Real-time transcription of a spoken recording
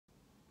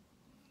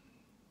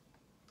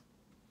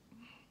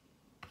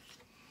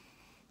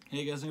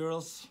Hey guys and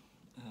girls,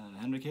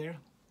 Henrik here.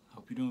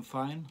 Hope you're doing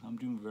fine. I'm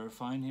doing very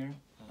fine here.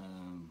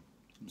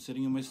 I'm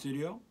sitting in my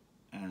studio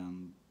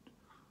and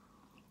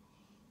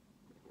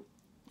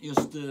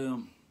just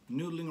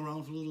noodling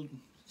around for a little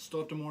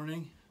start the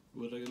morning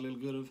with a little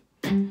bit of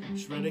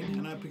shredding,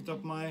 and I picked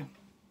up one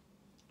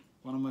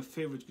of my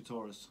favorite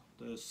guitars,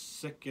 the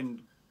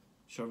second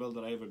Charvel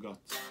that I ever got.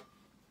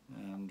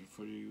 And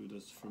for you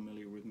that's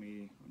familiar with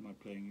me and my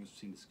playing, you've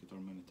seen this guitar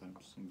many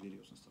times in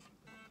videos and stuff like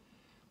that.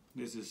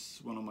 This is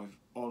one of my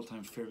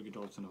all-time favorite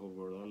guitars in the whole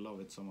world. I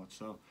love it so much.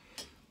 So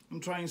I'm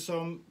trying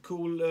some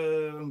cool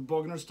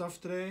Bogner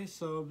stuff today.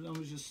 So I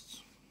was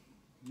just,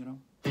 I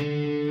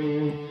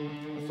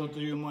thought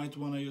that you might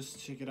want to just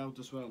check it out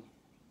as well.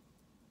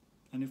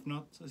 And if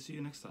not, I'll see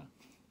you next time.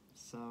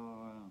 So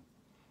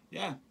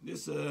yeah,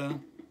 this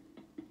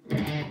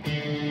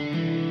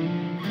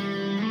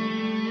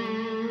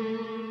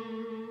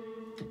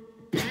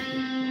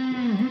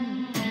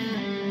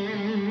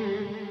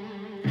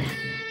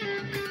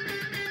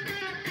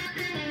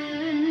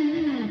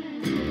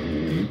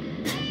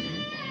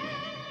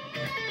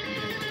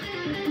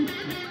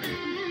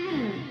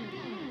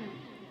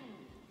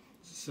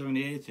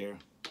 78 here.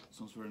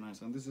 Sounds very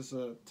nice. And this is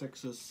a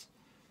Texas,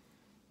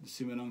 the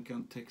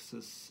Simononkan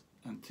Texas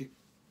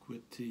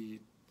Antiquity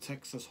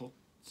Texas Hot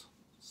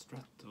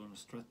Strat or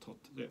Strat Hot,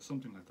 yeah,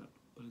 something like that.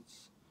 But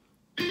it's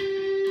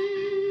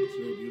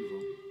very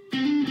beautiful.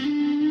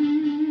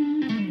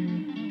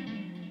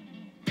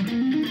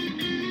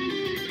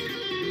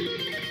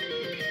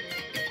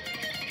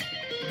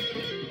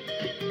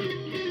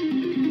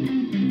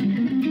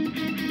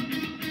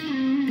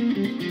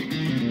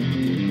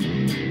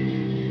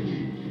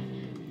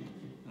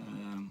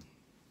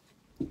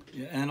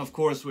 And of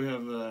course we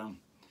have, I'm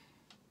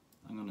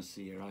gonna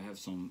see here, I have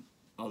some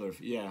other,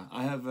 yeah,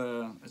 I have,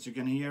 as you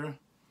can hear,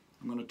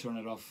 I'm gonna turn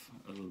it off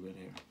a little bit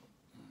here.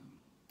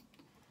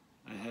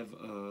 I have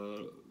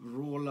a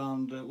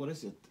Roland, what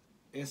is it,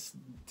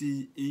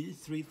 SDE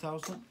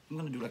 3000. I'm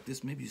gonna do like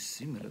this, maybe you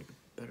see me a little bit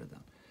better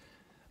than,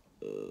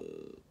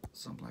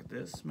 something like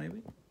this,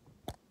 maybe.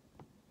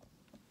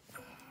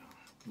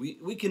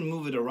 We can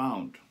move it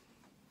around.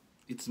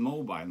 It's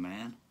mobile,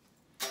 man.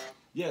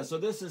 Yeah, so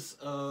this is,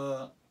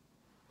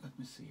 let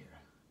me see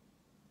here.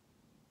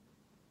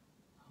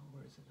 Oh,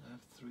 where is it? I have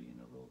 3 in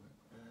a row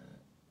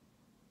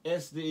here.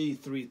 SDE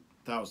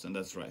 3000,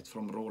 that's right,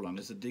 from Roland.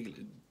 It's a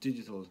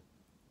digital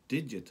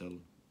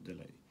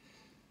delay.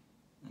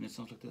 And it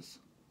sounds like this.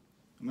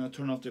 I'm gonna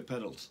turn off the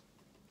pedals,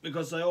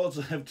 because I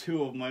also have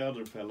 2 of my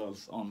other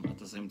pedals on at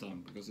the same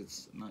time, because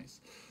it's nice.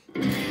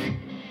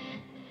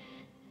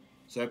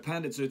 So I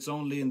panned it so it's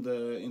only in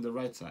the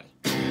right side.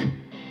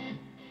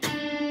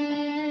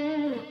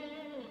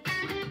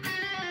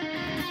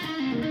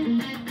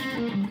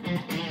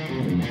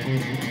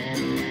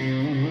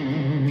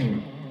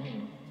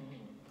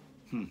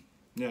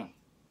 Yeah,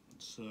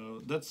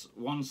 so that's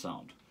one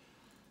sound,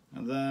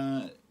 and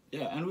then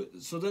yeah, and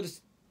so that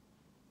is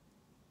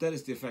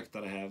the effect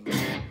that I have.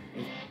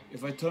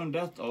 If I turn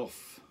that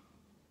off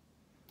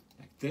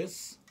like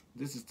this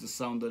is the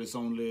sound that is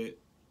only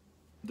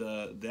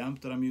the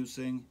amp that I'm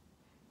using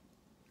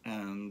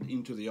and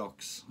into the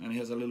aux, and it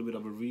has a little bit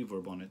of a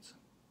reverb on it.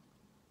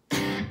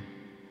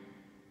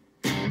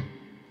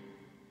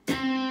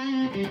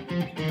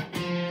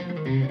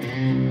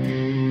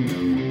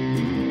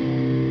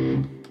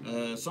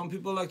 Some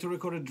people like to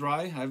record it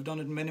dry. I've done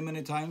it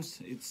many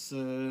times. It's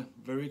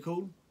very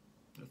cool.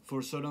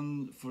 For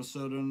certain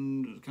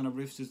kind of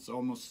riffs, it's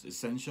almost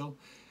essential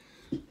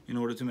in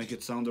order to make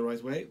it sound the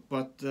right way.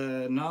 But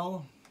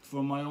now,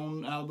 for my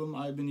own album,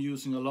 I've been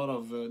using a lot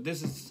of.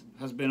 This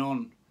has been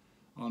on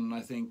I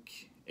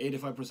think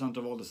 85%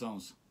 of all the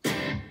sounds. So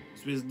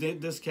it's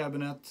this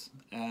cabinet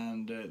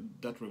and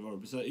that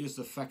reverb. So it's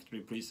a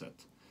factory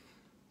preset.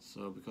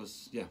 So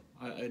because yeah,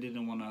 I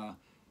didn't want to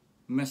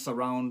mess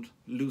around,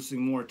 losing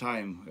more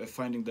time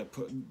finding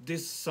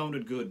this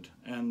sounded good,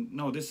 and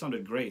no, this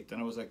sounded great,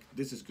 and I was like,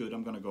 this is good,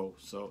 I'm gonna go.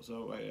 So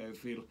I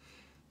feel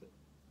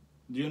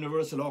the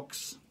universal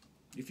aux,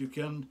 if you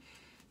can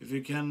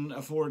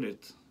afford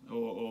it,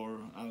 or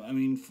I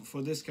mean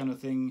for this kind of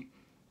thing,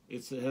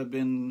 it's have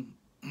been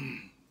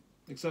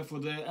except for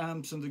the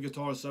amps and the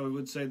guitars, I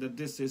would say that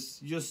this is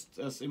just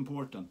as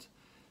important,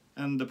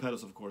 and the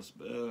pedals of course,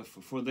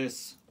 for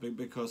this,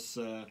 because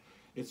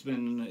it's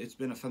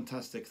been a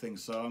fantastic thing.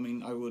 So I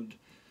mean,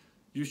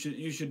 you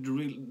should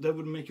really, that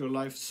would make your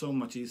life so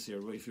much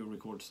easier if you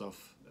record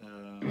stuff.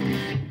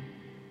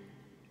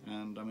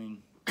 And I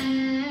mean,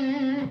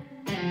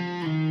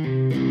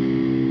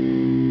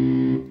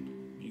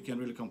 you can't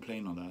really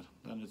complain on that.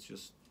 Then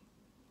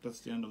that's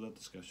the end of that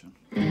discussion.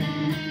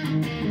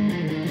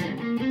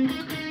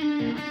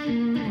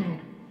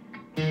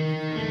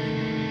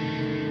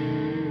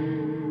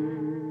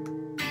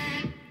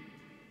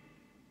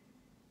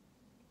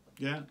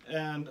 Yeah,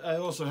 and I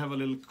also have a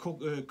little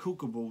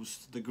Coco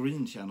Boost, the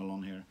green channel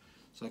on here,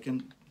 so I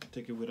can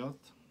take it without.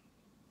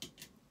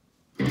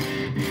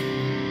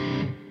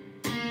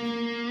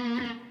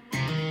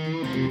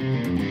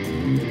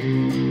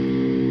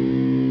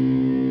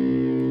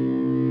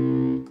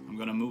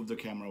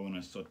 camera when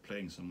I start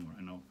playing some more,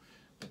 I know.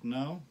 But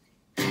now,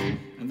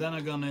 and then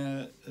I'm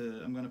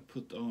gonna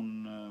put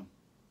on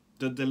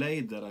the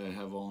delay that I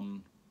have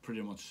on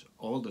pretty much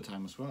all the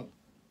time as well,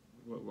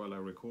 while I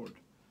record.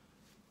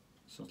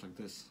 Sounds like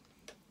this.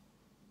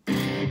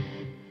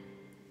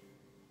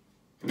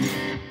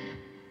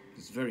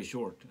 It's very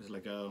short. It's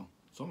like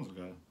it's almost like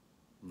a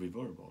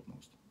reverb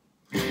almost.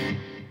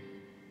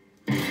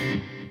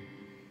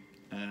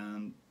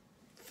 And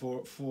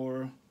for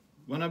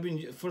when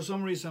for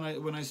some reason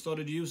when I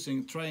started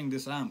trying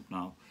this amp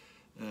now,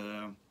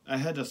 I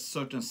had a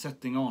certain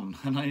setting on,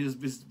 and I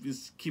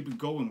just keep it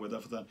going with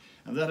that,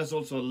 and that has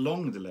also a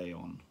long delay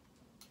on,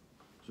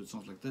 so it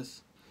sounds like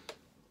this.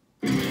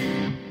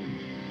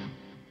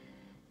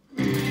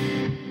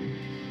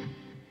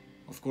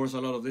 Of course,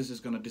 a lot of this is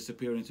gonna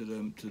disappear into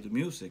the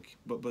music,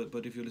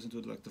 but if you listen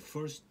to like the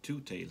first two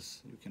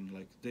tails, you can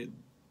like you're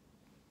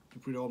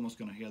pretty almost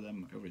gonna hear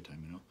them every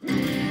time, you know.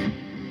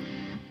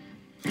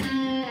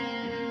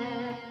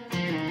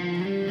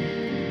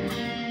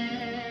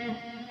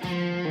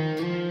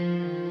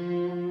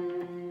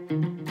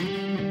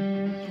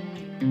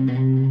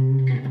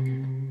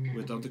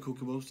 Without the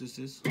cookie balls, this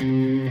is.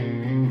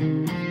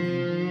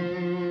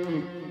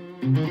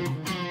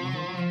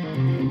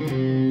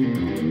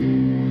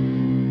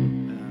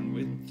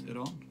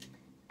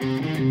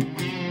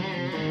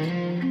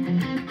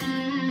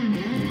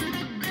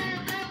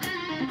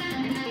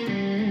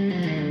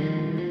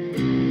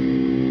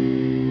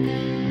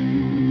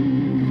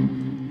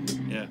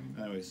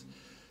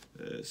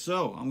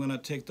 So I'm gonna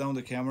take down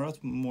the camera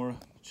more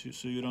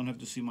so you don't have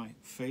to see my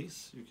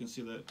face. You can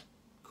see the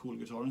cool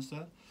guitar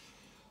instead.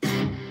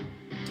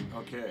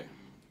 Okay,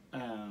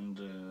 and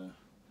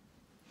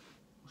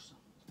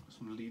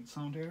some lead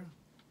sound here.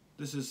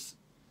 This is.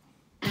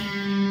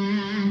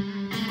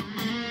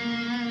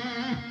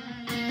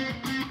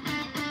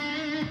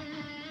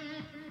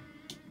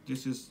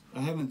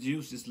 I haven't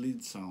used this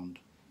lead sound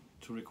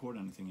to record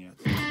anything yet.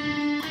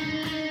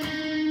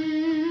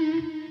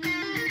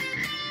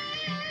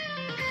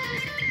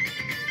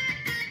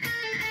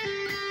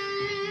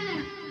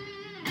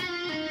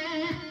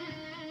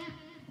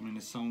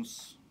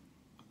 Sounds,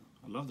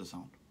 I love the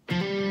sound.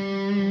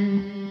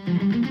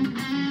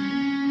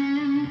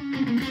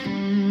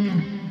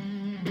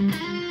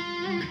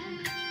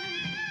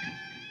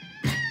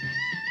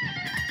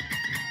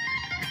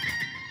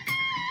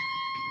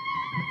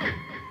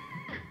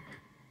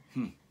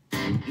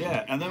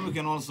 Yeah, and then we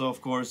can also,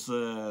 of course,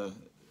 I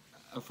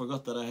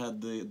forgot that I had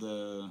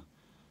the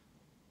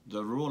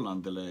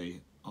Roland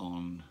delay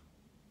on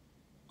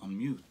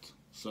mute.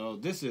 So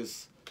this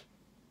is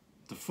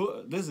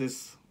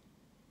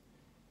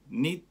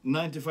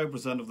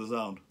 95% of the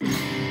sound.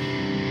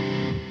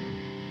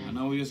 And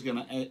now we're just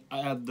gonna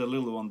add the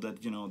little one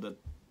that, you know, that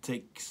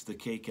takes the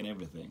cake and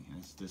everything.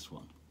 It's this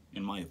one,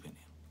 in my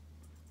opinion.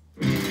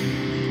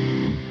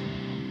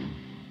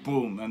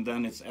 Boom, and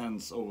then it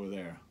ends over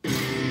there.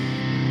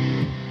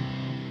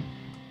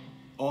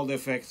 All the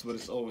effects, but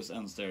it always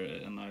ends there,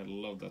 and I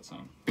love that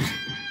sound.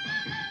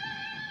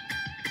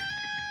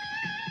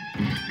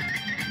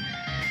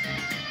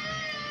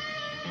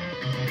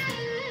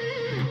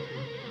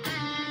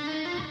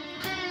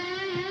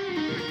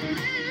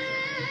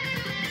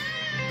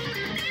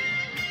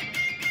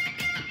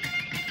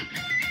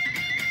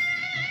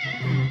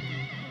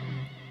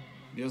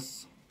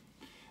 Yes,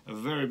 a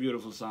very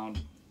beautiful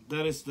sound.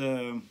 That is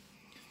the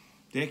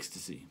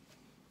ecstasy.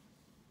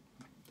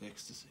 The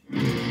ecstasy.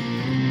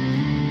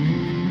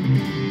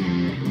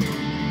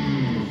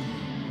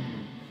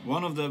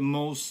 One of the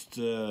most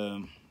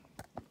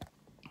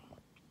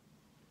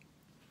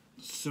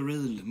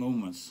surreal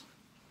moments.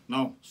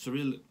 No,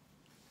 surreal.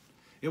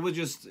 It was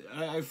just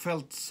I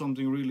felt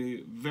something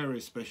really very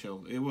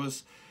special. It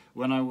was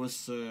when I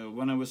was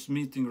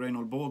meeting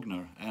Reinhold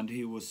Bogner, and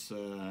he was.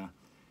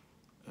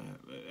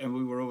 And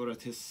we were over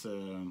at his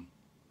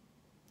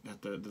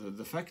at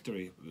the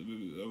factory.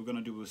 We were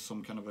gonna do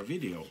some kind of a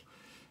video,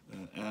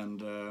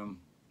 and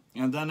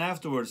then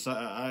afterwards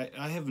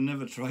I have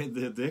never tried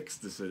the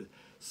ecstasy.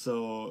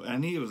 So,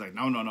 and he was like,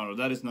 no,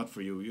 that is not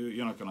for you.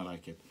 You're not gonna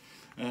like it.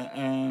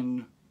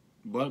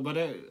 But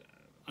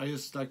I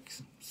just like,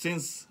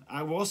 since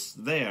I was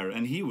there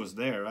and he was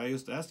there, I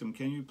just asked him,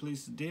 can you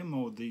please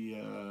demo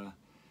the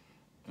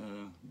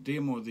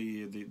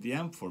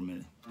amp for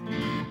me?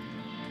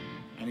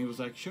 And he was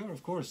like, sure,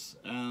 of course.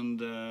 And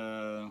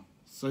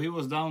so he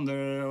was down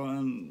there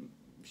and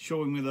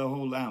showing me the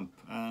whole amp.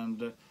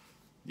 And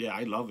yeah,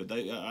 I love it.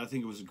 I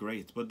think it was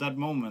great. But that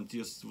moment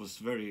just was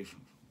very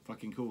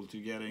fucking cool, to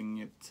getting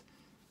it.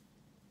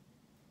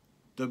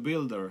 The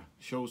builder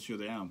shows you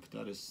the amp.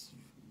 That is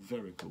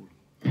very cool.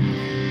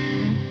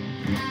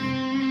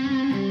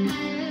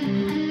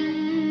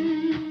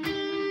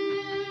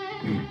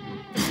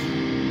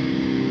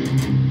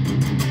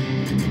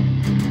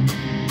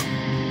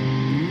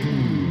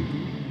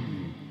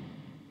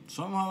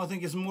 Somehow I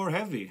think it's more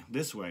heavy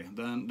this way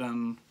than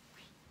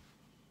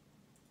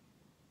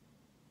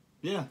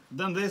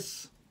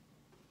this.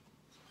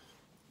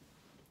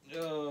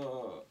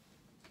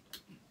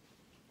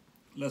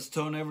 Let's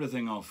turn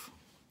everything off,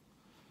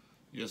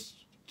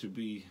 just to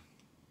be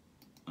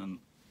an...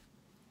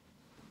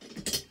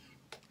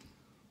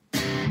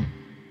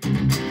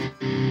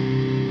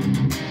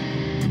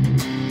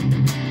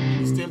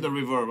 Still the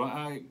reverb.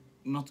 I'm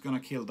not gonna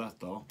kill that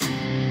though.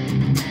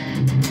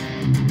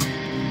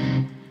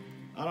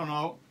 I don't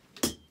know.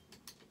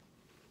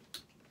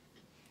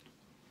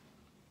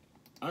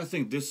 I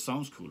think this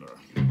sounds cooler.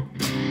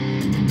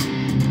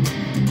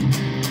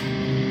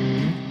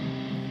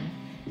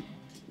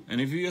 And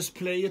if you just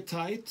play it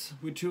tight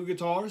with 2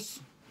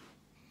 guitars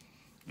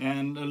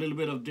and a little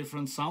bit of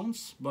different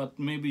sounds, but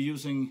maybe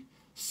using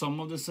some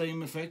of the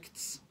same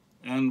effects,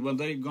 and when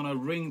they're gonna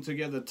ring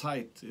together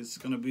tight, it's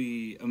gonna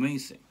be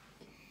amazing.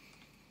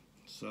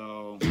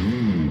 So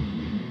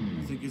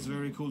I think it's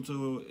very cool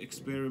to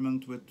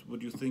experiment with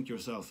what you think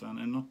yourself,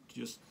 and not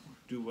just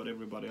do what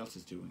everybody else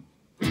is doing.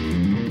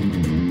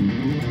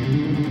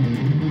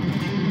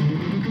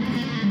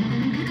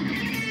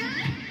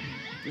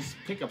 This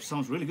pickup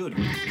sounds really good.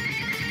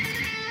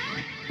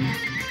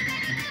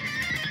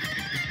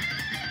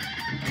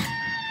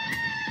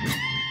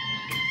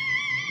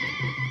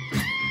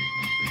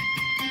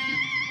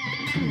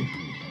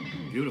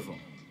 Beautiful.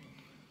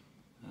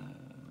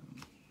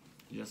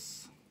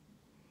 Yes.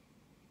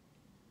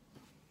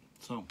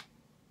 So,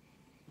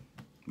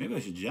 maybe I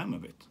should jam a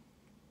bit.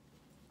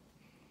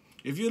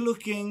 If you're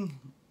looking,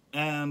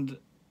 and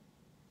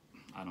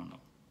I don't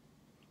know,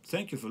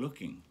 thank you for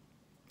looking,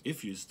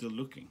 if you're still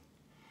looking.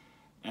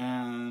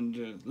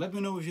 And let me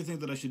know if you think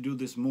that I should do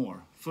this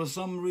more. For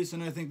some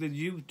reason I think that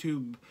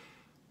YouTube,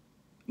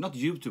 not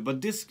YouTube,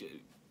 but this,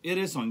 it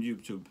is on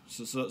YouTube.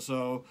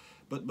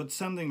 But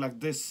sending like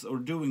this or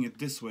doing it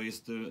this way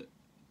is the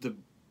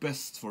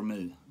best for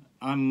me.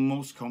 I'm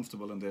most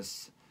comfortable in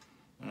this.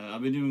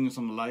 I've been doing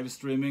some live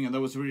streaming, and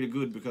that was really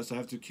good because I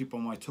have to keep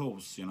on my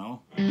toes, you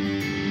know.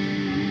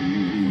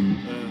 And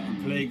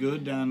play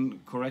good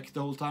and correct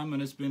the whole time,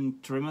 and it's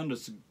been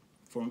tremendous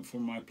for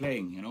my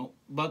playing, you know.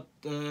 But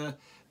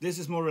this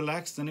is more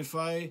relaxed, and if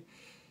I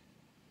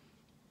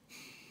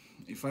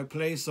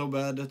play so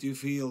bad that you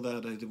feel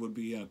that it would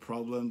be a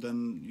problem,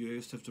 then you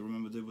just have to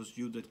remember that it was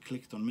you that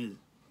clicked on me.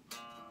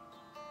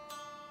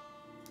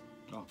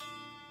 Oh.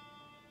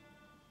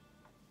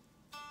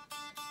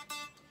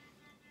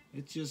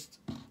 It's just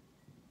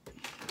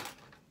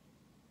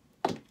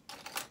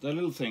the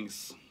little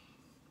things.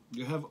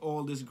 You have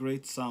all this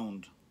great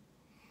sound,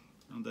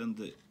 and then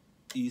the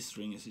E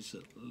string is just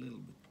a little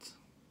bit.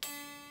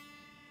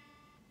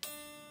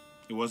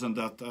 It wasn't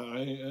that.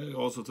 I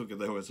also took it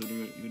that way, so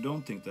you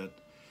don't think that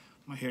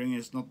my hearing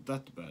is not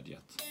that bad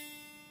yet.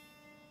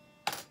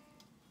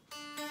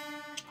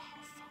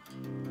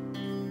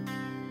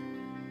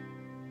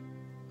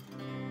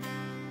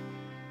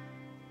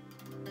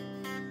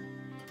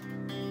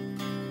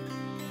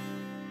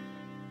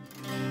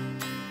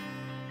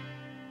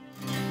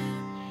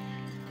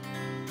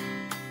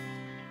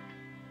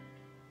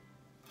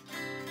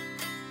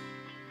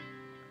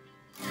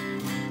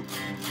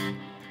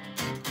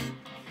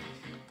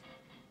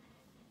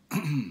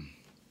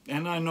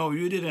 And I know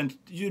you didn't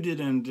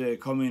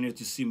come in here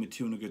to see me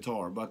tune a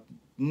guitar, but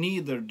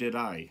neither did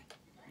I.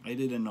 I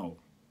didn't know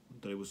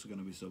that it was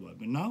gonna be so bad,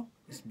 but now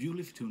it's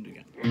beautifully tuned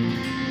again.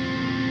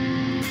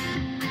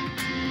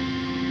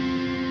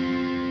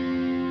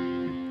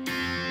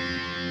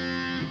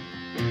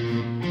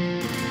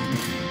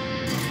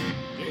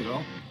 There you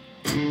go.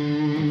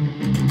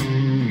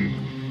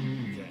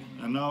 Okay,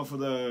 and now for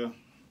the.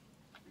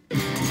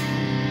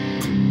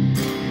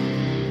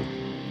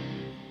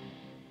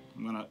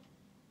 I'm gonna.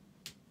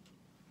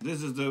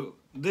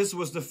 This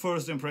was the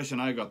first impression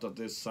I got of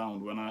this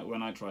sound when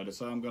I tried it,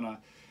 so I'm gonna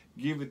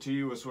give it to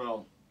you as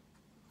well.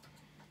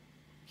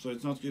 So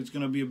it's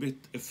gonna be a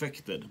bit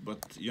affected,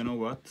 but you know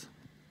what?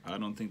 I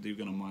don't think they're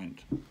gonna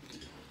mind.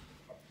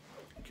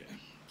 Okay,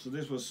 so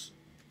this was,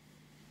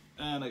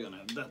 and I'm gonna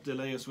have that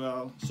delay as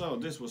well. So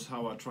this was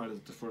how I tried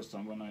it the first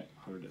time when I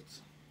heard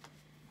it.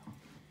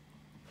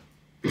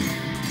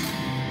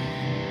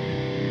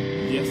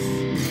 Yes.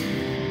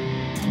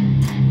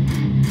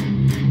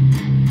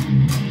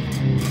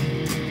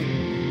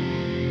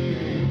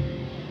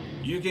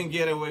 You can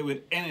get away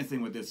with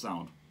anything with this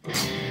sound.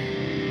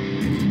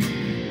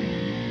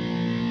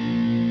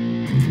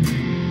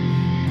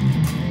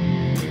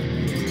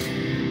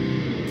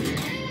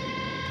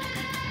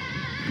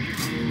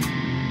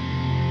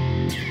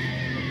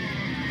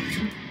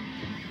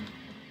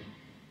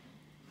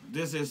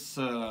 This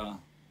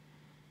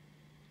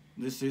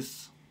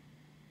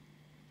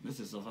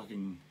is a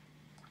fucking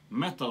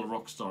metal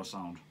rock star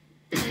sound.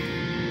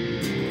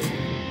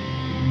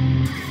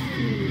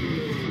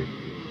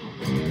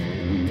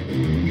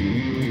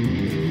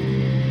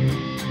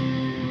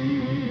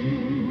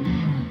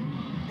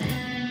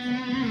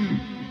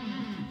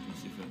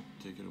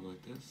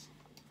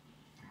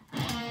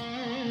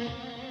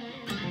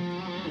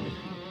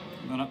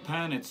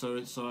 Pan it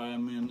so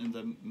I'm in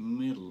the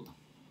middle,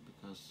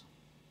 because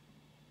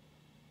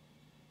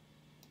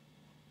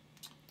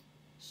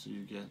so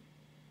you get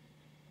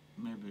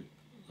maybe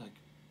like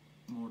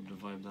more the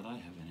vibe that I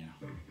have in here.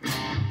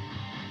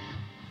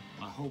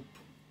 I hope.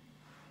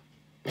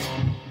 I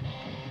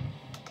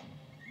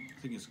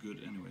think it's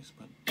good anyways,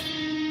 but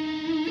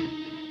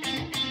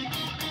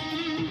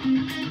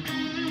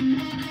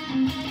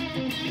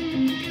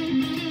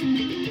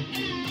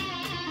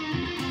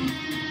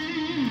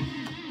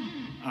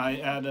I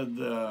added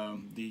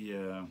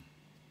the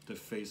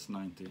phase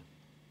 90.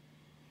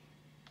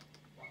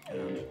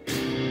 And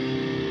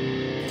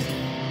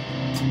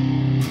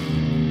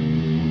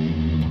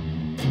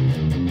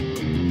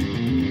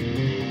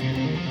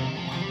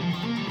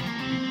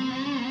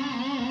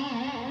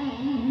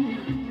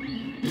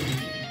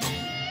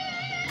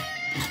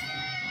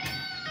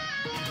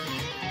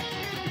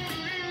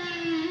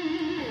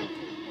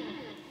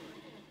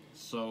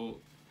so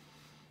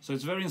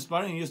it's very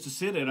inspiring just to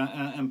sit there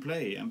and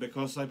play, and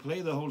because I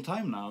play the whole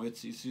time now,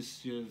 it's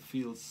just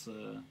feels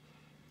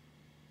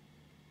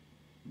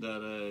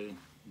that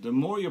the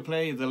more you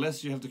play, the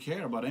less you have to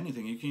care about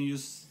anything. You can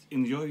just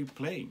enjoy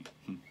playing.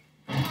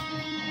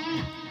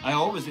 I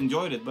always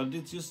enjoyed it, but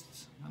it's just,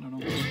 I don't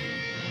know.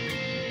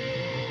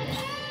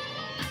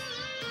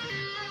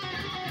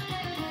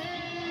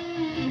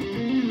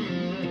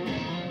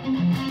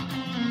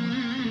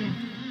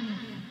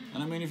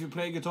 And I mean, if you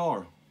play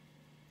guitar,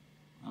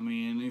 I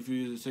mean, if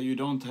you say you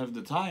don't have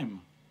the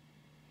time,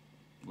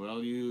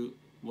 well, you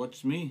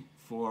watch me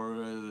for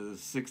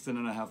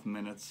 16.5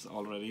 minutes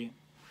already.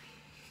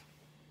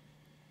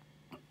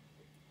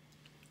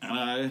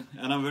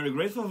 And I'm very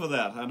grateful for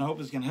that, and I hope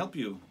it can help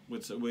you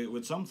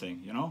with something,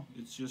 you know.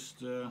 It's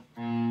just, if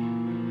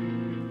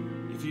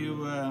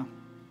you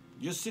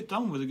just sit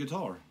down with the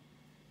guitar,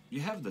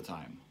 you have the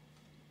time.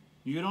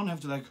 You don't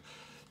have to, like,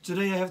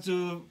 today I have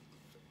to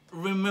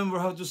remember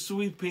how to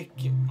sweep pick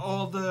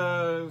all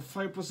the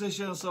 5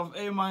 positions of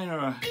A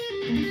minor.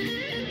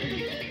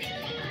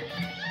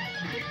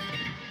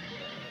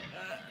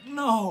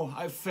 No,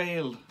 I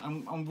failed.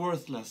 I'm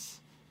worthless.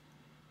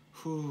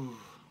 Whew.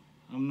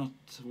 I'm not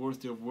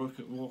worthy of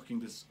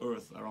walking this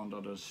earth around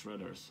other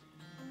shredders.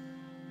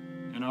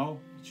 You know,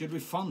 it should be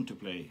fun to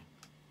play.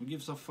 Who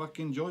gives a fuck?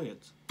 Enjoy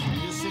it. You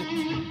just sit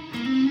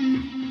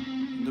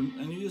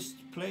and you just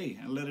play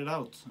and let it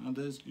out, and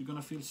you're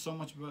gonna feel so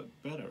much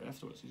better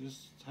afterwards. You're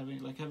just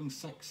having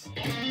sex.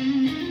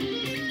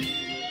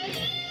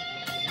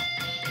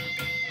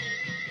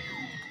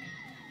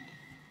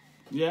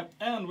 Yeah,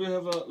 and we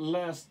have a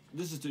last.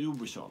 This is the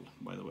Uberschall,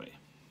 by the way.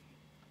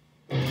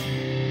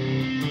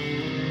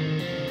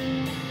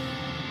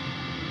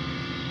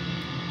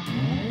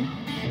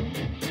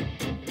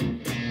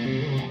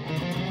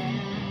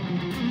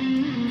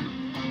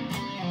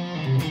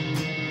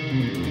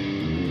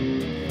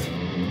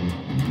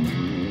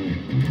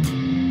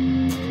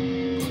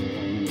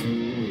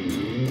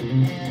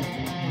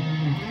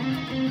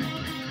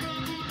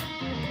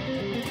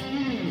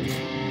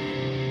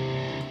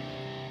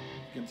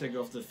 Take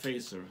off the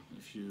phaser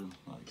if you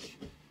like,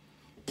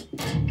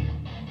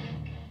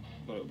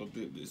 but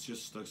it's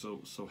just like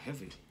so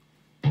heavy.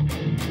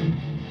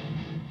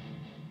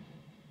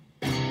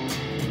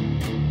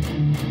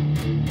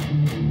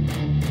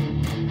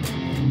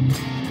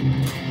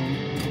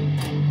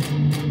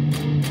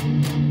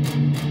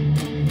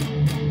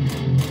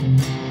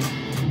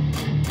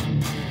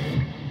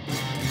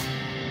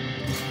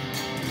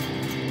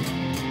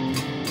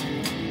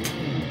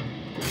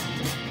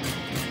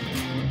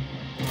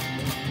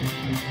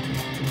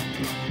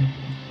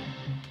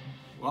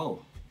 Wow.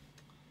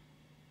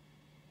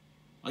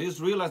 I just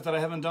realized that I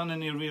haven't done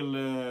any real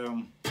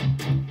I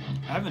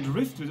haven't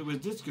riffed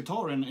with this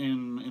guitar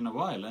in a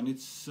while, and it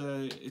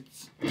sounds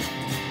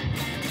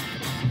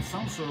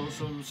so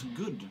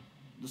good.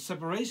 The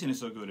separation is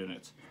so good in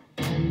it.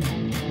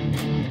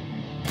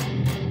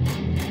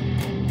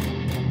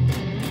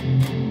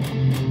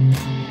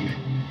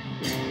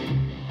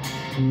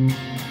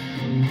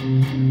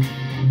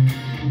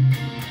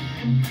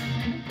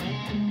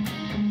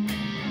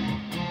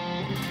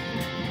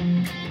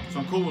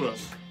 Some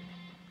chorus.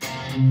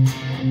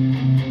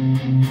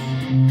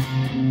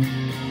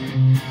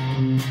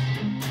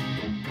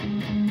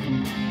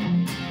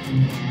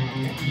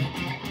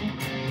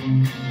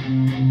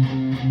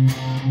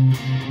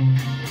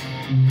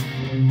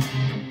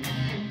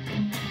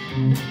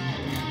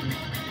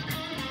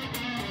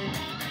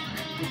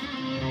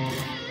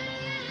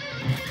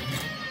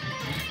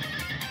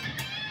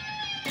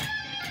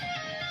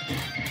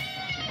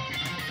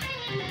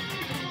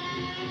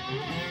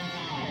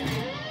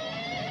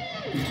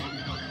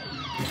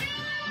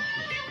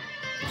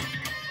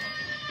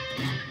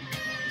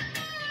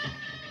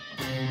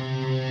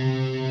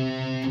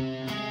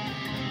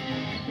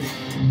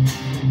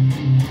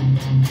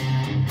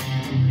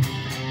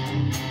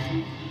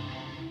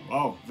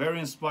 Wow, very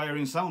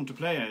inspiring sound to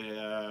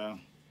play.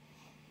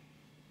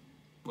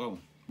 Well,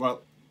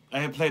 I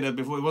have played that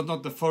before. It was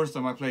not the first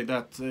time I played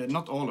that.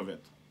 Not all of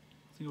it.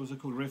 I think it was a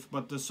cool riff,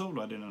 but the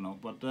solo I didn't know.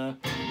 But I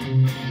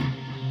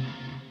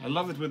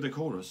love it with the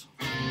chorus.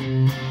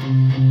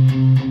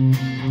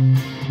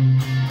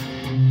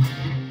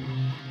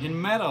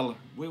 In metal,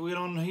 we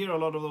don't hear a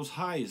lot lot of those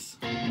highs.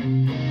 A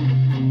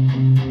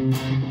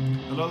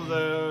lot of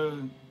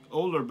the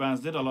older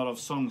bands did a lot of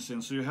songs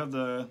in, so you have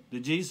the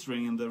G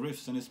string in the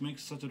riffs, and it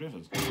makes such a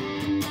difference.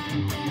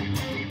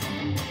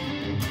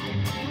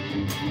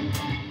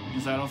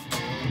 Inside off.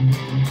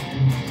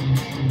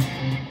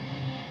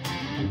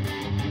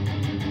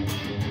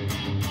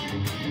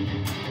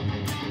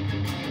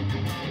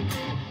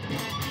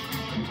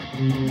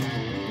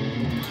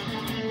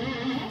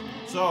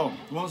 So,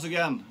 once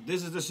again,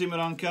 this is the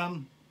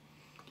Simrankan,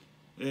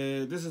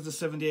 this is the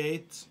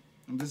 78,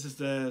 and this is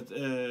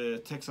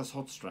the Texas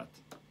Hot Strat.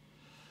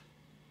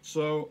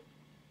 So,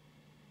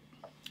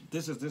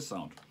 this is this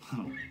sound.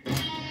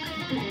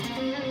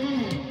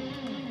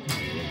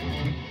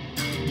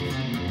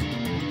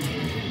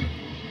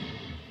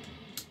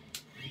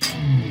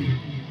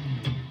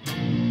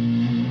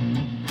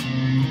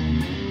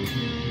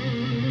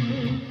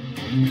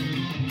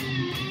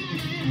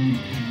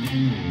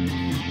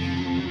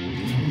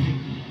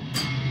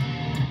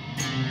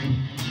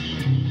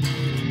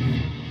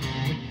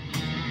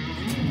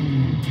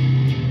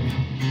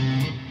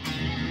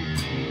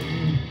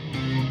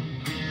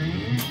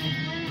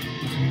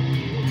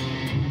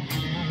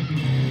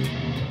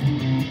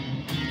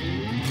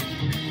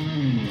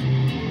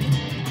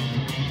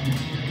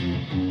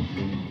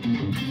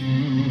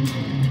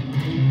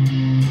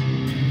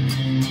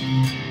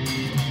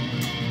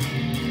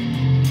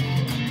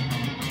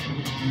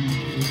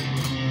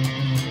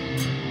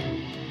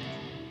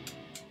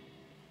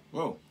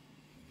 Whoa.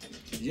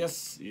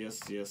 Yes, yes,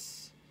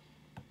 yes.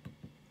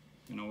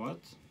 You know what?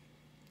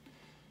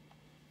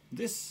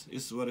 This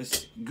is what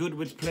is good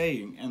with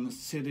playing and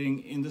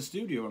sitting in the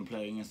studio and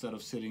playing instead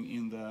of sitting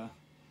in the... I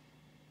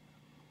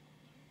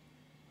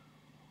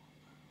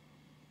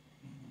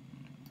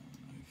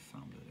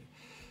found it.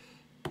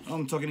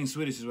 I'm talking in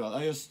Swedish as well.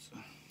 I just...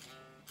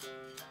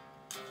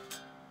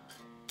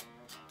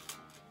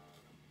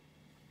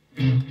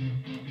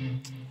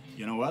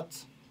 You know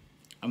what?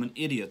 I'm an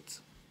idiot.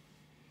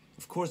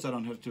 Of course I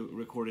don't have to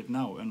record it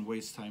now and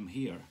waste time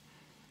here.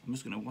 I'm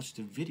just gonna watch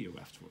the video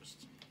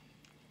afterwards.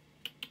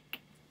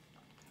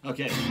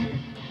 Okay,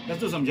 let's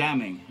do some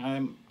jamming.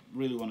 I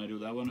really want to do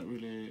that. I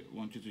really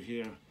want you to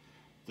hear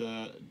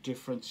the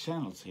different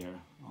channels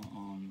here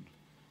on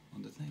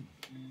the thing.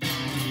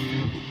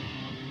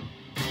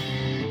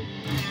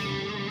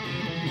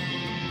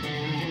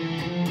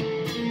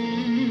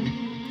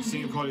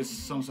 Single coil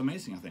sounds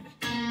amazing, I think.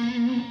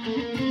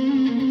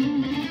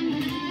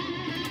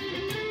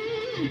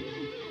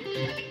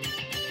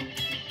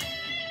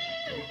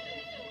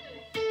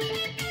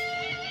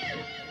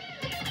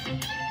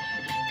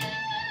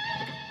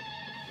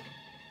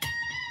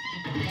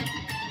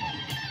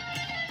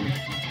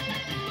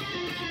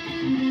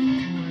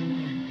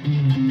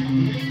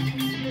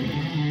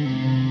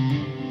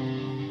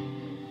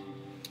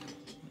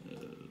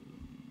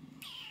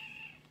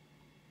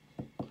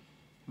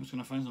 I'm just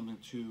gonna find something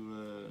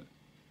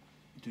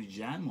to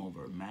jam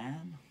over,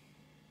 man.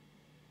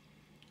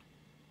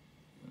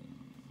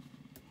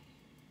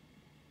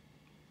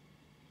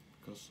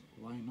 Because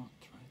why not,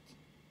 right?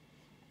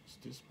 It's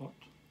this part.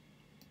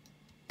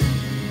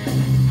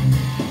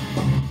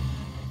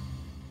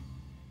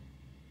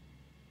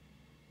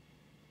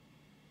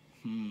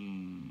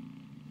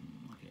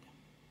 Okay.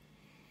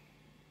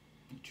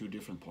 Two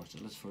different parts.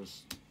 Let's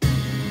first.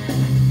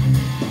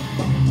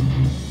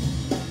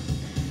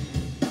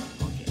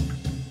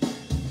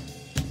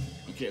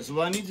 Okay, so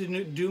what I need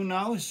to do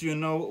now is, you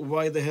know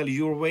why the hell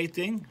you're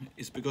waiting,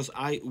 is because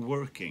I'm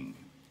working,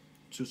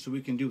 so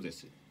we can do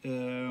this.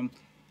 I'm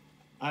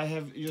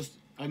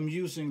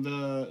using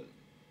the,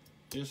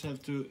 I just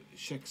have to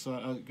check, so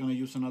I'm gonna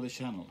use another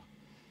channel.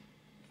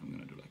 I'm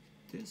gonna do like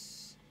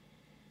this.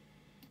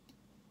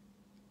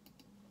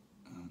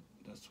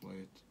 That's why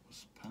it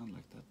was panned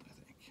like that, I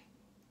think.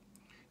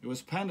 It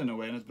was panned in a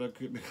way, and it's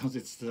because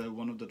it's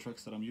one of the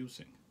tracks that I'm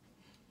using.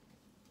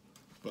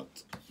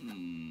 But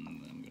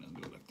I'm gonna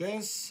do it like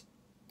this.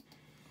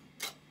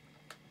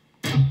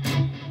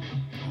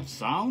 Have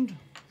sound.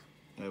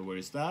 Where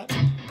is that?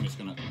 I'm just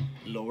gonna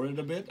lower it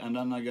a bit, and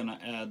then I'm gonna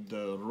add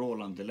the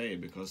roll and delay,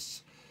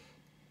 because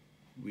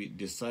we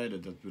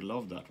decided that we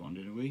love that one,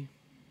 didn't we?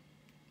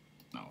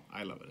 No,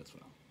 I love it as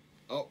well.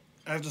 Oh,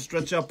 I have to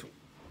stretch up.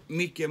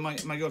 Mika,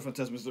 my girlfriend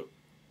tells me to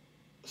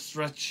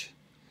stretch.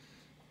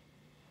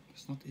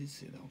 It's not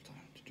easy the whole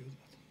time to do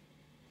that.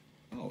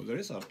 Oh, there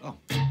is a... Oh.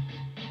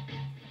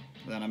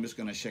 Then I'm just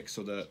gonna check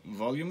so the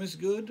volume is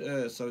good,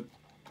 so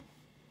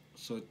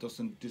it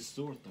doesn't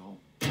distort the whole.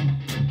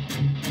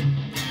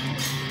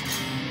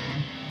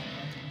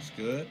 It's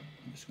good.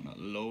 I'm just gonna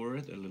lower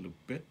it a little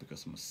bit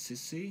because I'm a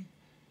sissy,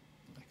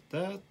 like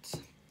that.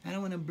 I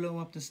don't want to blow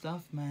up the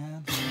stuff,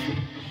 man.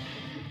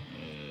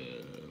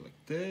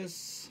 Like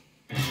this.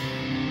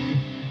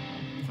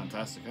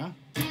 Fantastic, huh?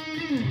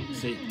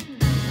 See.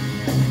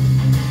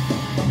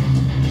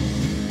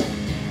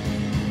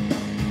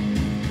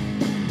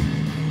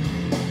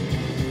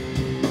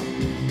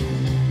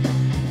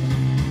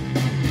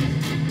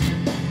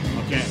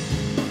 Okay.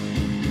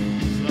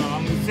 So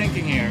I'm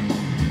thinking here.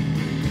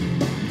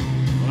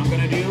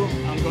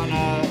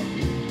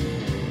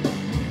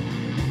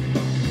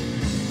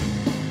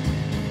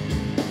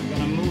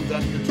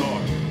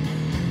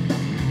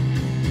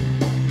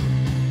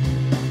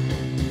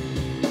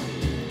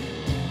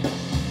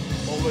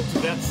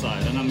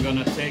 side, and I'm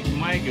gonna take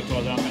my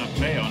guitar that I'm gonna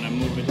play on and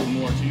move it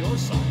more to your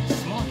side.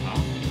 Smart,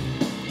 huh?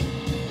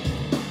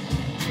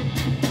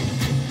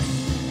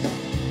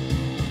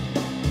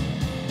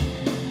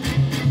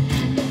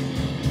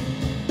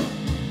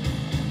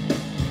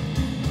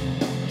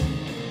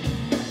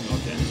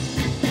 Okay.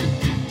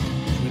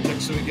 Should we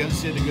take so we can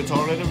see the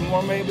guitar a little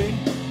more, maybe?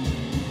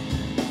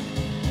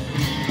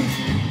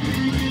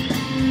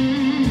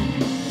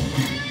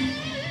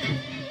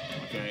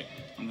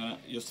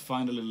 Just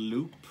find a little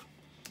loop.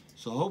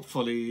 So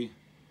hopefully,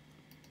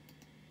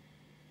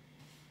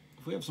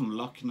 if we have some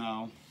luck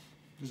now,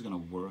 this is gonna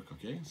work,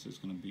 okay? So it's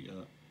gonna be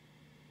a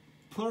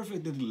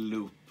perfect little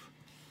loop.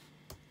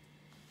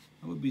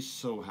 I would be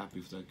so happy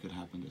if that could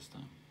happen this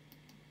time.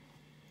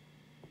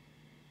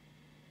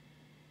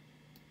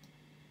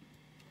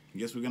 I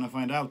guess we're gonna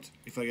find out.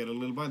 If I get a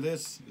little by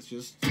this, it's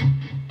just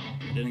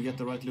I didn't get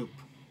the right loop.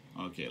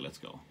 Okay, let's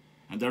go.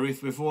 And the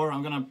riff before,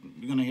 you're gonna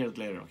hear it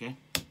later, okay?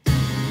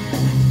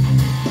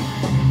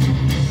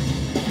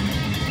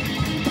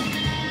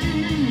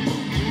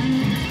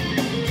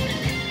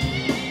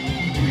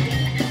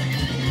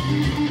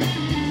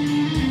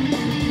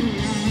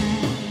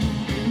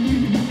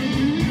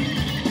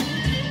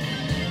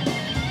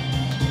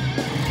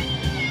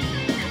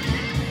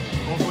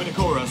 Off with the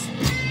chorus.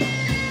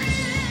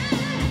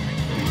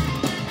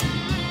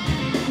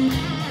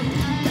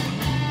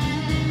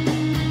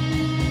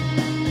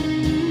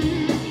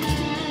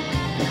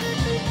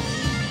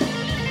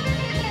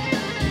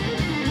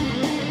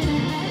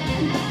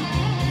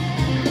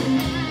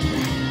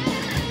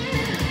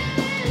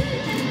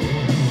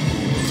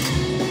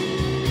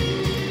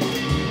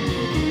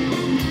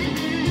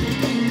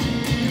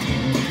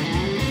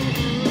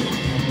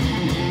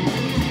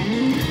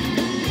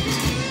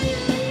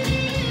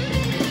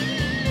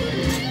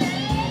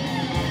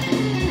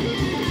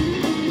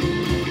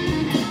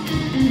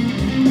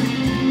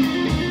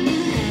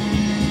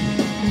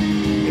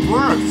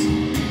 Worked!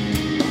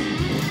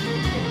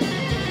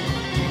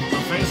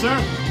 Professor?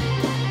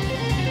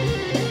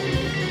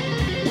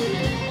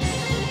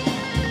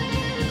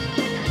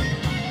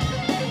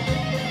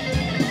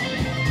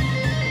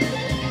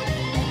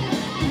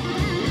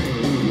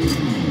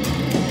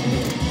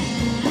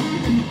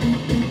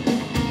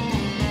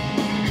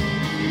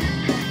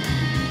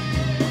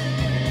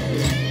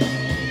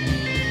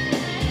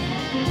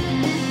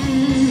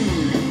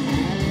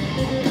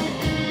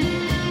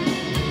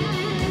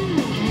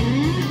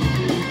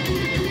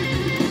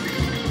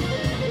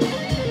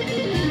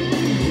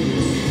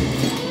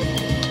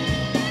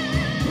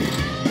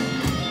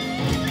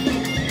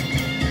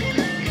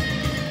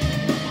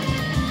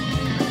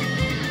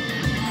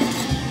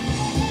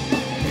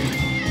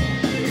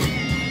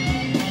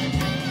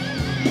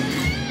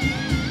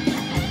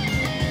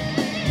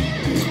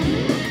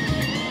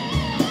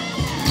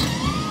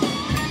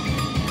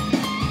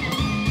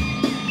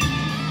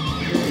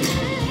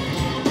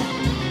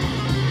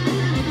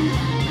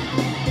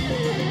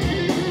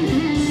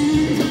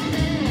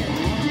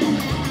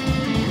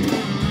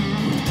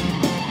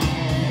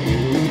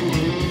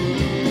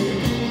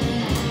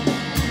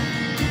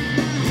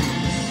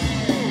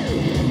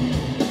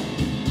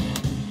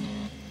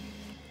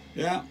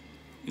 Yeah,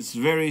 it's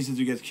very easy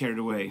to get carried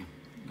away,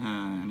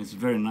 and it's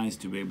very nice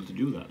to be able to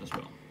do that as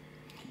well.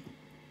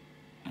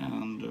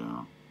 And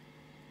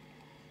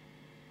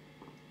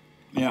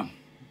yeah,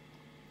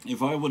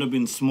 if I would have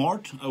been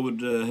smart, I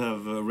would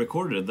have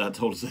recorded that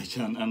whole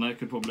section, and I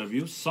could probably have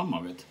used some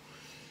of it.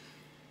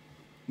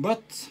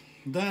 But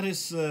that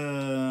is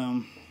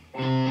the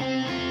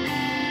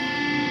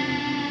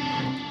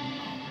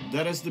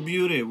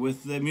beauty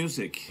with the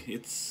music.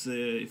 It's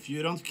if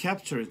you don't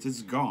capture it,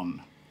 it's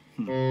gone.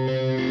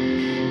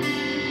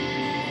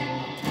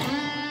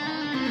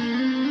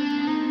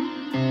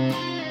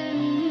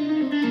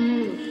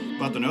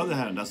 But on the other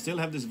hand, I still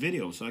have this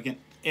video, so I can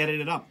edit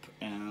it up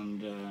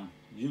and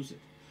use it.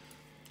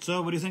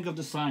 So what do you think of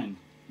the sign?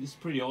 It's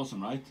pretty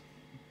awesome, right?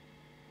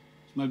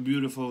 It's my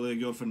beautiful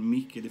girlfriend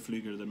Mikke the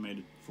Flyger that made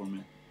it for me.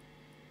 I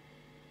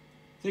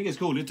think it's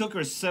cool. It took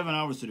her 7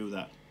 hours to do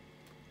that.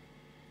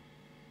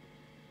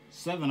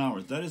 7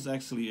 hours, that is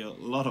actually a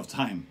lot of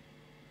time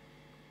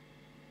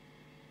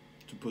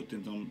to put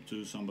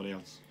into somebody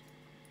else.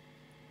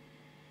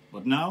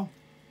 But now,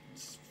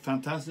 it's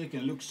fantastic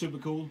and looks super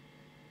cool.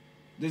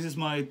 This is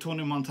my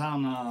Tony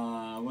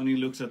Montana when he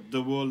looks at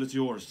 "The world is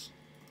yours."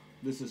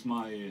 This is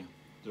my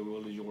 "The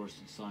world is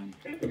yours" sign.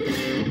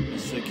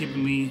 It's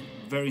keeping me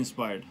very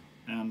inspired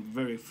and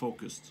very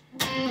focused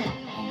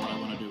on what I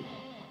want to do.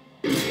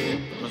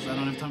 Because I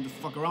don't have time to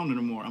fuck around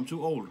anymore, I'm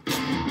too old.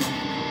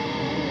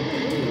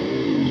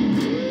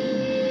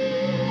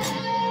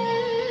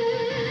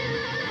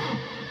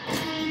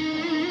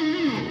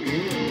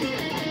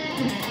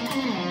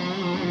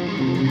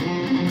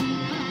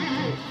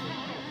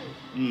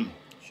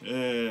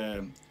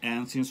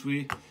 And since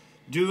we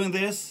doing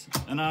this,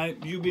 and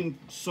you've been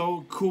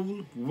so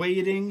cool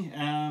waiting,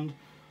 and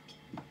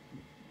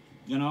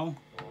you know,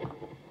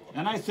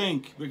 and I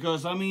think,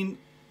 because I mean,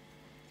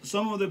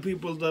 some of the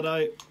people that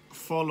I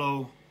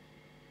follow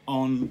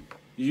on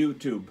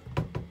YouTube.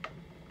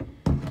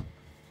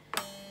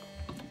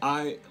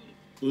 I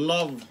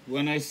love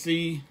when I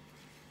see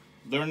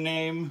their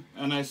name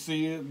and I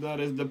see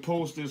that the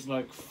post is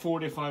like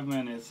 45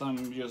 minutes.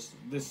 I'm just,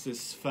 this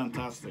is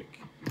fantastic.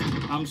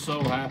 I'm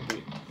so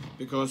happy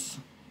because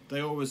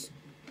they always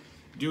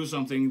do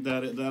something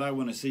that I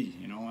want to see,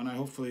 you know, and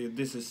hopefully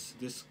this is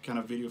this kind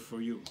of video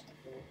for you.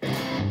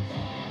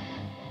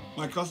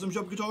 My custom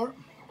shop guitar.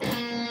 I'm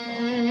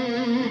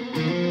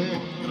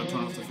gonna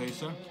turn off the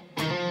phaser.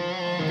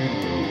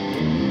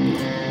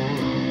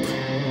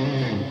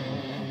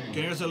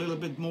 Okay, here's a little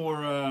bit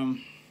more,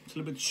 it's a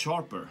little bit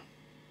sharper.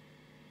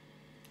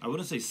 I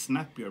wouldn't say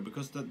snappier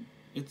because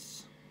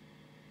this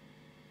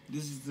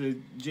is the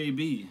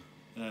JB.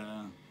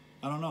 I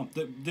don't know.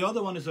 The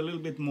other one is a little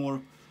bit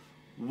more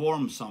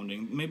warm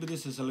sounding. Maybe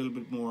this is a little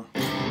bit more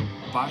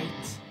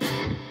bite.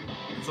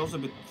 It's also a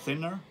bit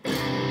thinner.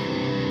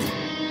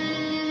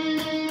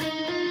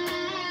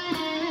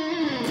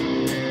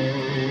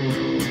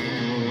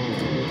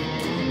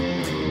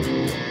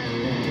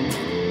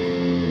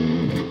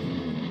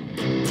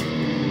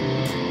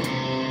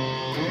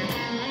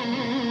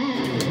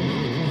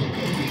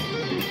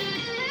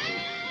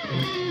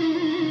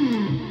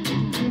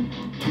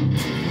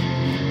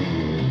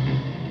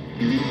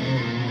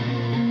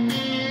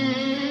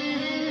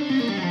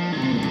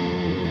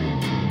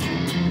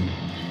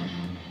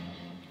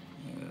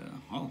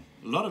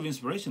 A lot of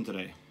inspiration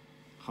today.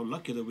 How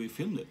lucky that we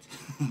filmed it,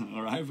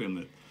 or I filmed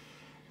it,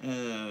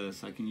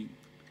 so I can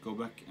go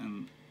back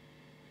and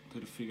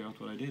try to figure out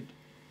what I did.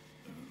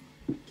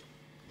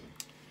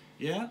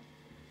 Yeah,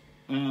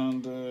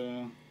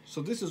 and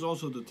so this is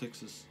also the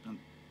Texas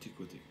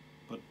antiquity,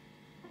 but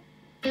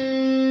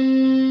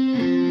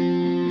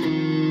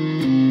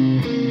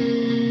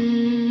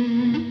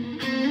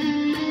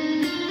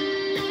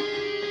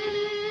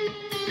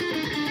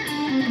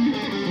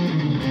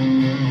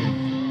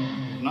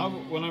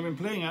when I've been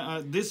playing,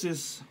 this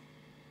is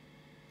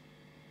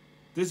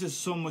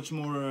so much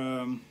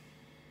more,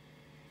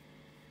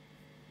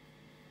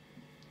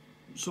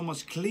 so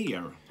much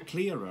clearer.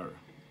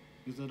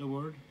 Is that a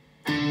word?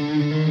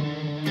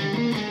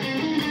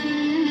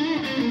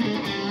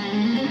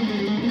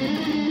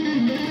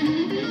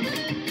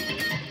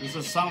 It's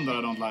a sound that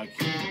I don't like.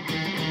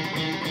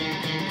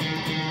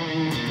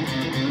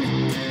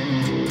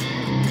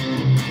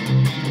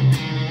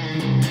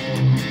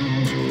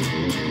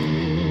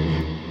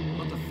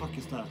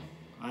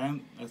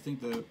 I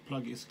think the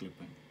plug is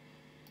clipping.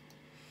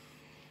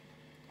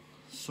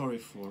 Sorry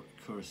for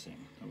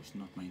cursing, that was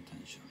not my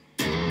intention.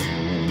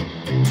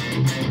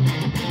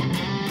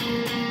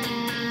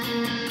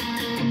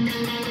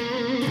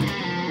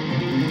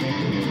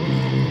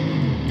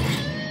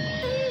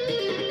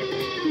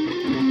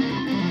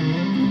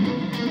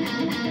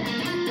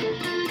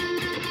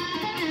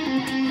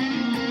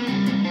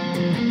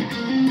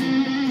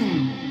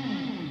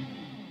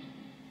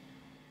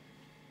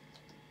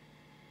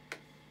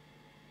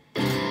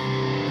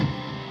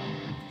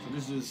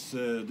 This is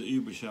the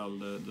Überschall,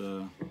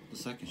 the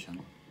second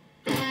channel.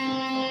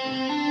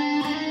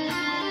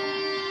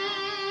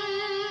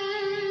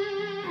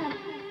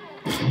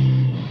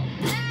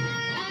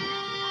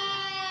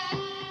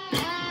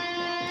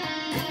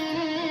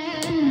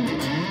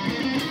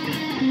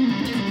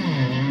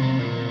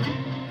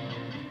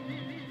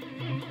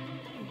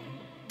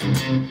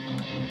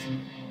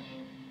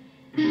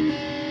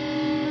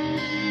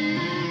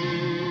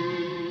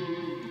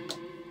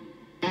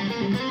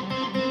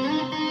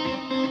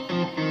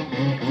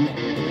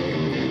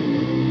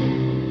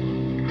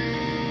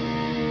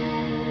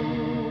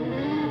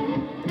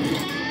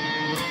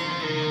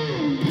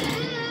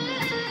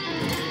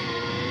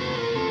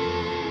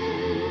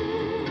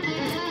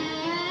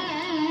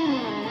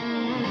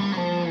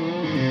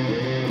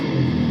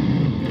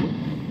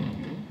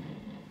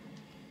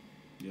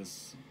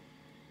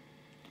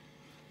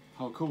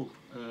 How cool.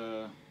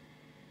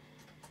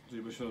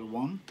 Überschall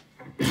 1.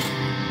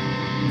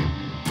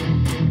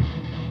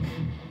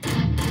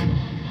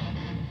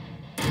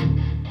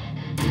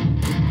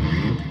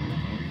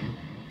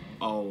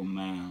 Oh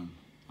man,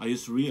 I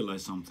just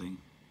realized something.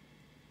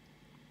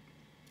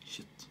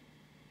 Shit.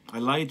 I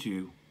lied to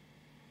you.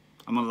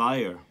 I'm a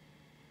liar.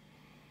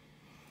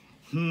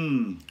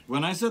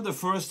 When I said the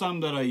first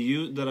time that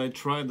I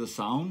tried the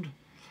sound,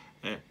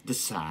 I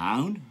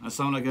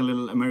sound like a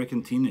little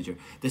American teenager.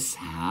 The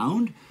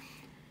sound,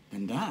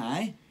 and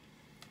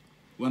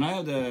when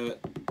I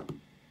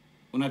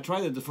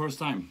tried it the first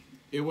time,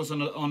 it was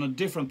on a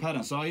different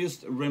pattern. So I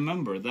just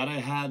remember that I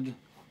had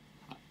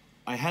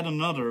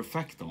another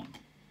effect on,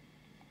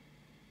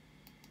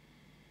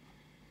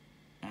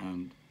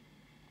 and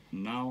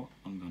now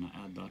I'm gonna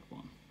add that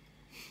one.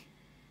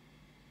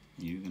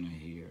 You're gonna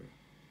hear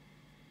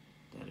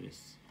that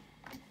is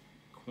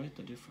quite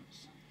a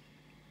difference.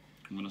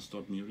 I'm gonna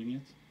start muting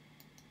it.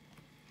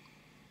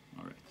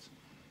 Alright.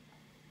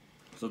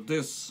 So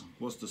this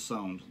was the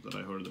sound that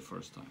I heard the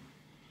first time.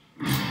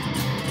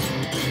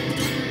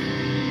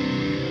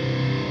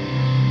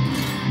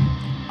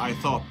 I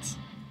thought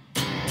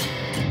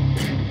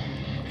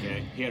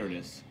here it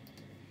is.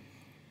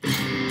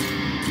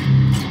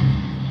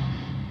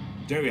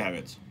 There you have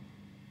it.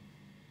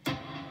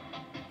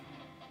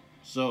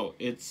 So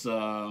it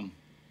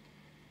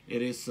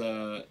is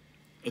a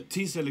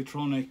TC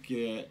Electronic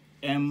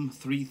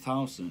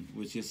M3000,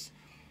 which is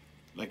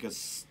like a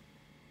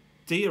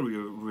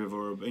stereo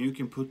reverb, and you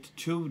can put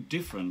two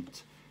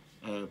different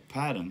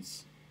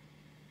patterns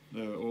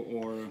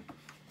or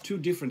two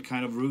different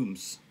kind of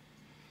rooms,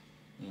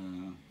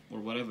 or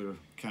whatever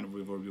kind of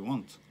reverb you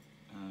want.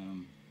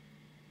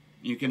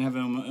 You can have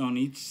them on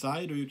each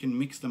side, or you can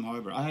mix them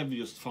however. I have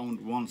just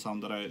found one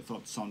sound that I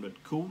thought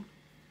sounded cool,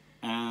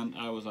 and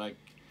I was like,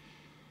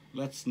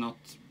 let's not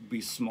be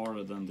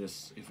smarter than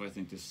this if I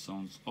think this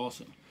sounds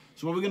awesome.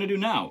 So what we're gonna do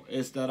now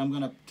is that I'm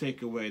gonna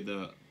take away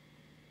the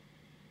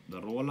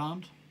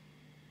Roland.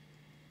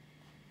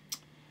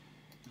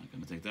 I'm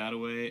gonna take that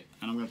away,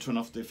 and I'm gonna turn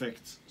off the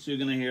effects. So you're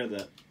gonna hear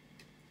that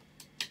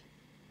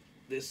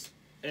this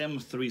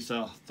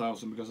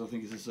M3000, because I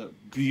think this is a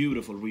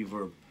beautiful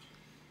reverb.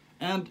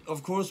 And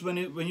of course, when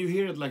you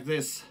hear it like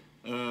this,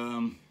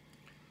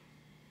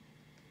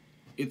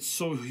 it's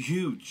so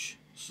huge.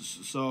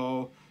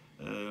 So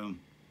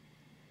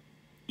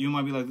you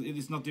might be like, it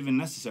is not even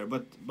necessary,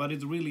 but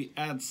it really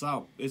adds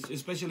up. It's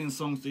especially in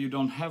songs that you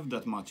don't have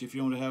that much. If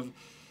you only have,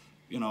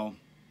 you know,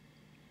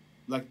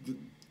 like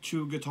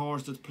two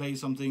guitars that play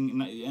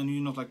something, and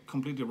you're not like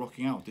completely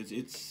rocking out.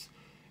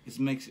 It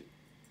makes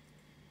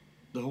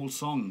the whole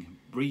song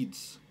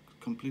breathes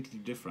completely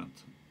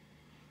different.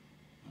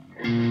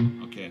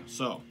 Okay,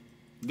 so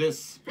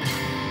this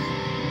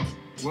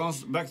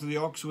once back to the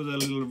aux with a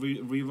little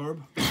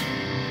reverb.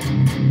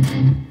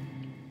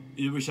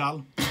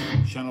 Überschall,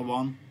 channel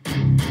 1.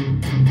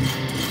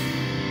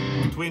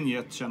 Twin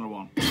jet, channel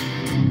 1.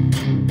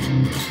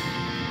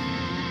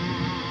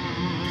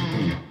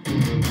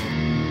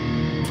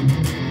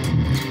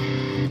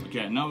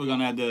 Okay, now we're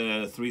gonna add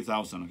the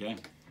 3000, okay?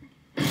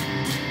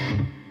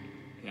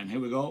 And here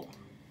we go.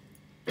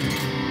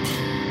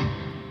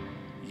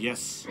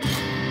 Yes.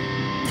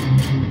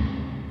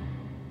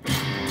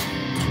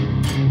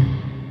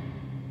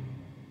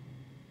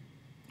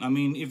 I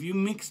mean, if you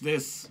mix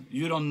this,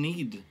 you don't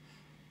need...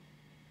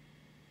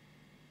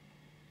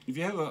 If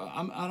you have a...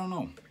 I don't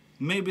know.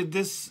 Maybe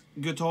this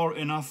guitar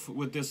enough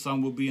with this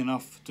sound will be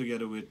enough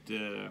together with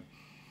a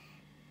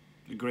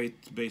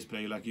great bass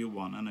player like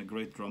Johan and a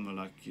great drummer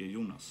like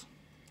Jonas.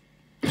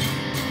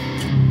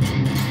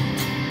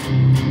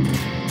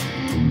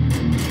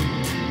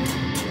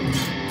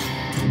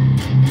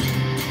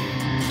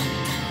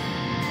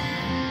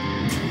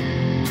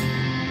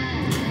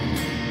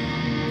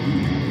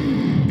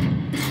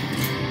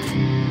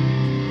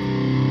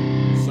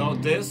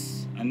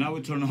 This, and now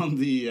we turn on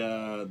the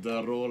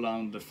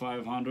Roland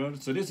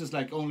 500. So this is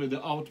like only the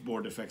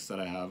outboard effects that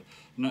I have,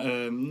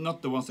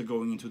 not the ones that are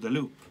going into the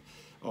loop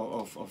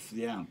of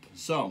the amp.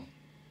 So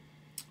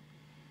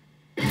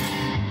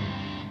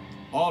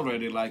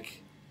already,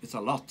 like, it's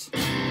a lot.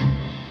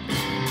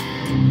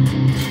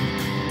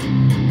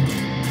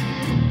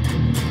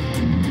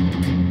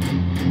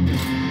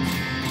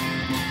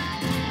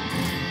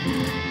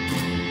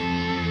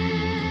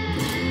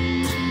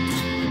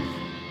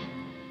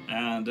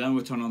 And then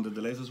we turn on the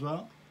delays as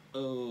well.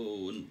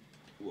 Oh,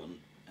 one.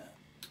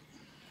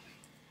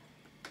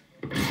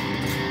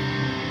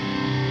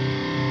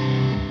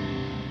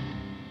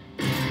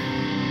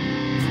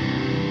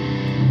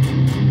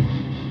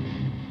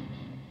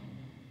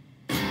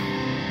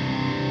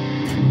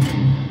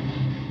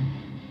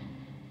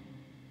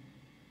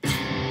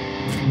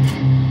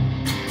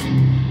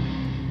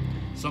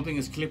 Something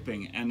is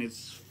clipping and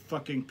it's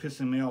fucking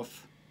pissing me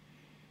off.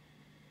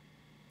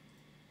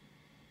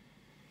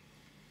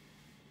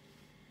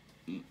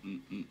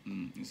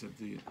 Is it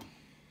the...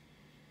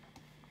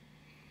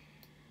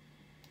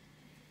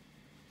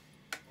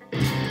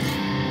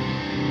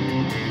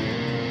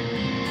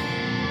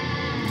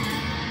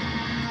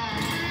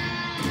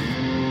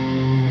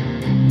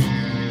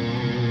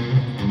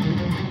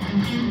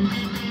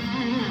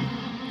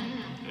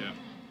 Yeah,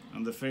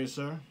 and the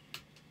phaser.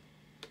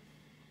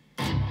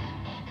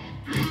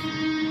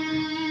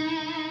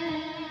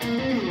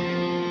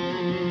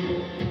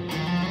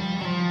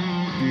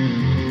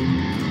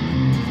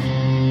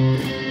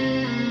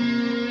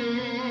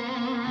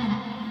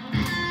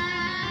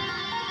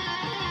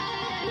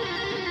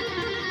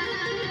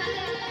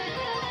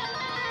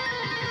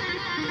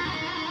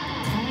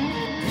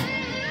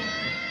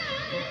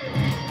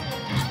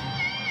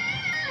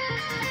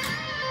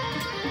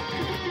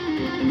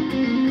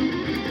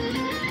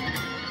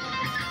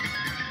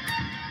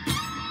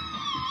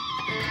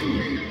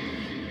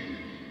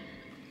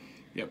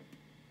 Yep.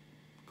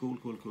 Cool.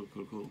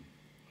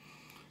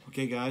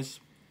 Okay,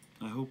 guys.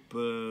 I hope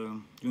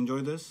you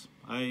enjoyed this.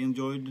 I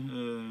enjoyed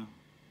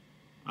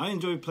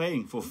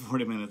playing for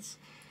 40 minutes.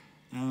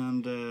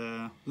 And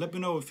let me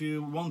know if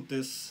you want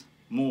this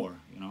more,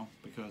 you know,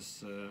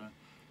 because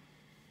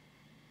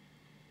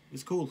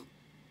it's cool.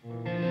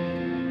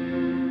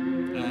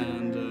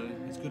 And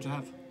it's good to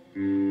have.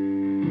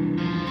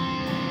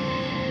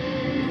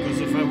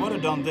 Because if I would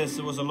have done this,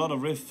 there was a lot of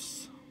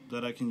riffs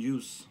that I can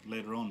use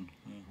later on.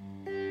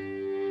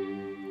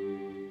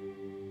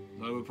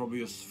 I would probably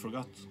just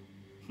forgot.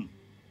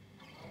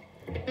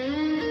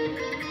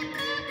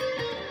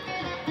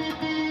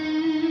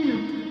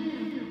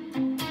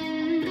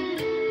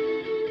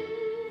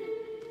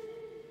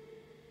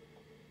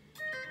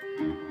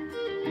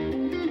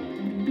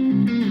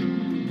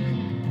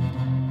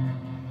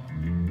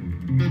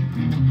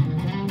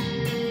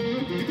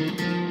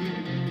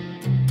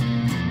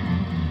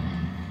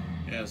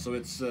 Yeah, so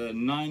it's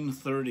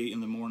 9:30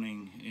 in the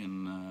morning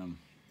in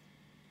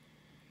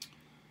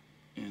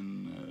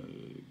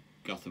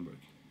Gothenburg,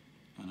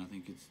 and I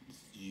think it's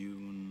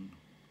June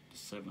the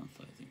 7th.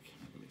 I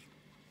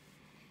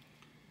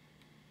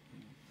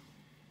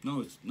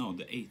believe. No,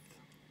 the 8th.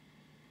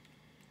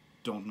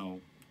 Don't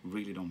know.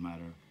 Really don't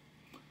matter.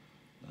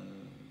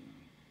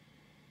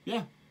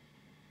 Yeah,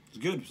 it's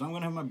good. So I'm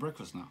gonna have my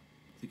breakfast now.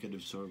 I think I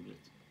deserved it.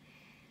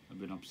 I've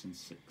been up since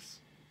 6,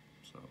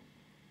 so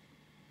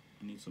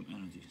I need some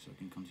energy so I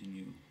can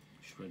continue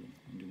shredding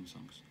and doing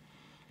songs.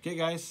 Okay,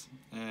 guys,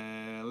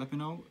 let me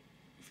know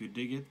if you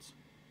dig it.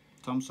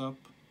 Thumbs up,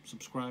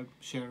 subscribe,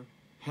 share.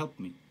 Help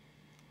me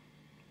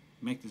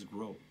make this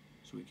grow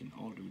so we can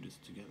all do this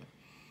together.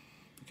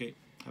 Okay,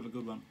 have a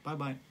good one. Bye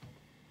bye.